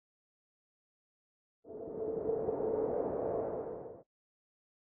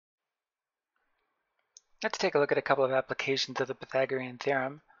Let's take a look at a couple of applications of the Pythagorean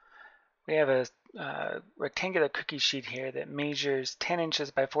Theorem. We have a rectangular cookie sheet here that measures 10 inches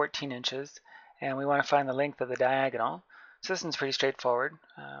by 14 inches, and we want to find the length of the diagonal. So this one's pretty straightforward.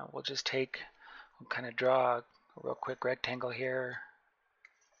 We'll kind of draw a real quick rectangle here,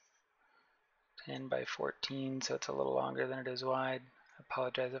 10 by 14, so it's a little longer than it is wide. I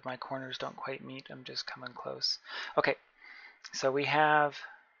apologize if my corners don't quite meet. I'm just coming close. Okay, so we have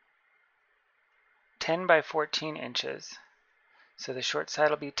 10 by 14 inches. So the short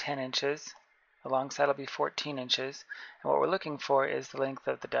side will be 10 inches, the long side will be 14 inches, and what we're looking for is the length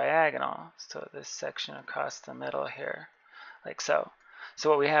of the diagonal. So this section across the middle here, like so.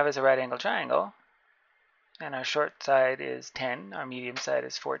 So what we have is a right angle triangle, and our short side is 10, our medium side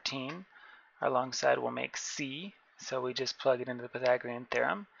is 14, our long side will make C, so we just plug it into the Pythagorean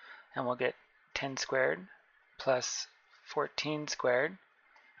theorem, and we'll get 10 squared plus 14 squared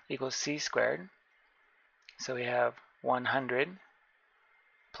equals C squared. So we have 100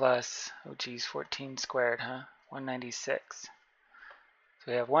 plus, 14 squared, 196.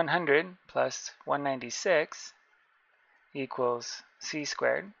 So we have 100 plus 196 equals C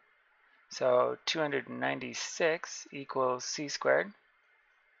squared. So 296 equals C squared.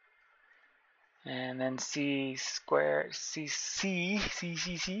 And then C squared, C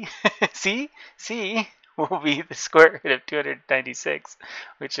will be the square root of 296,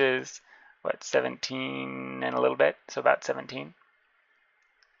 which is, what, 17 and a little bit, so about 17.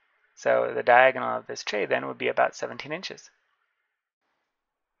 So the diagonal of this tray then would be about 17 inches.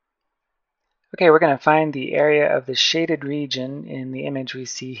 Okay, we're going to find the area of the shaded region in the image we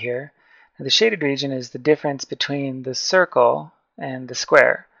see here. Now, the shaded region is the difference between the circle and the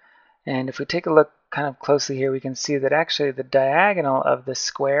square. And if we take a look kind of closely here, we can see that actually the diagonal of the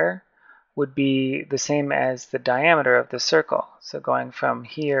square would be the same as the diameter of the circle. So going from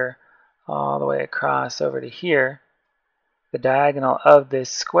here all the way across over to here, the diagonal of this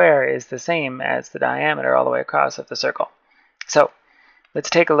square is the same as the diameter all the way across of the circle. So let's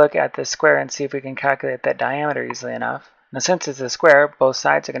take a look at the square and see if we can calculate that diameter easily enough. Now, since it's a square, both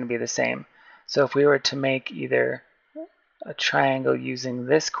sides are going to be the same. So if we were to make either a triangle using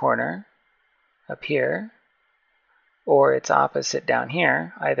this corner up here or its opposite down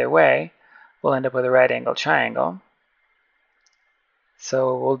here, either way, we'll end up with a right angle triangle.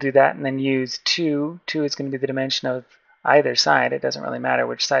 So we'll do that and then use 2. 2 is going to be the dimension of either side. It doesn't really matter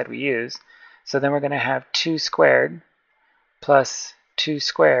which side we use. So then we're going to have 2 squared plus 2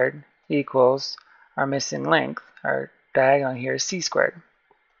 squared equals our missing length. Our diagonal here is C squared.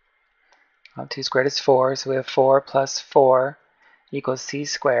 Well, 2 squared is 4, so we have 4 plus 4 equals C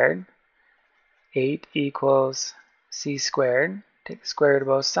squared. 8 equals C squared. Take the square root of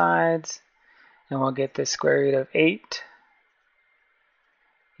both sides, and we'll get the square root of 8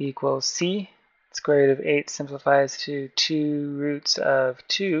 equals C. Square root of 8 simplifies to 2 roots of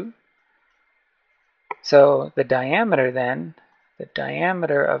 2. So the diameter then, the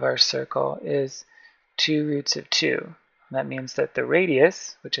diameter of our circle is 2 roots of 2. That means that the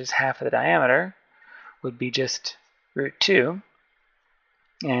radius, which is half of the diameter, would be just root 2.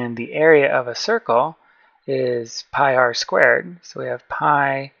 And the area of a circle is pi r squared. So we have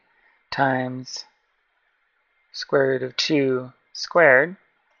pi times square root of 2 squared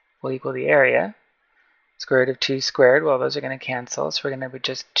will equal the area. Square root of 2 squared, well, those are going to cancel, so we're going to have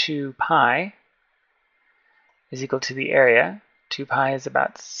just 2 pi is equal to the area. 2 pi is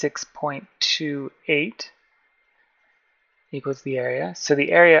about 6.28 equals the area. So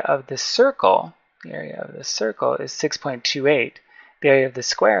the area of the circle is 6.28. The area of the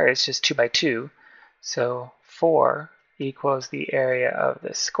square is just 2 by 2. So 4 equals the area of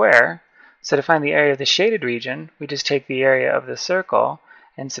the square. So to find the area of the shaded region, we just take the area of the circle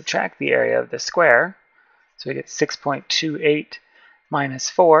and subtract the area of the square. So we get 6.28 minus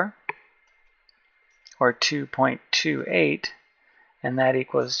 4, or 2.28, and that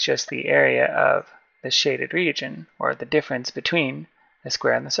equals just the area of the shaded region, or the difference between the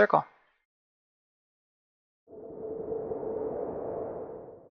square and the circle.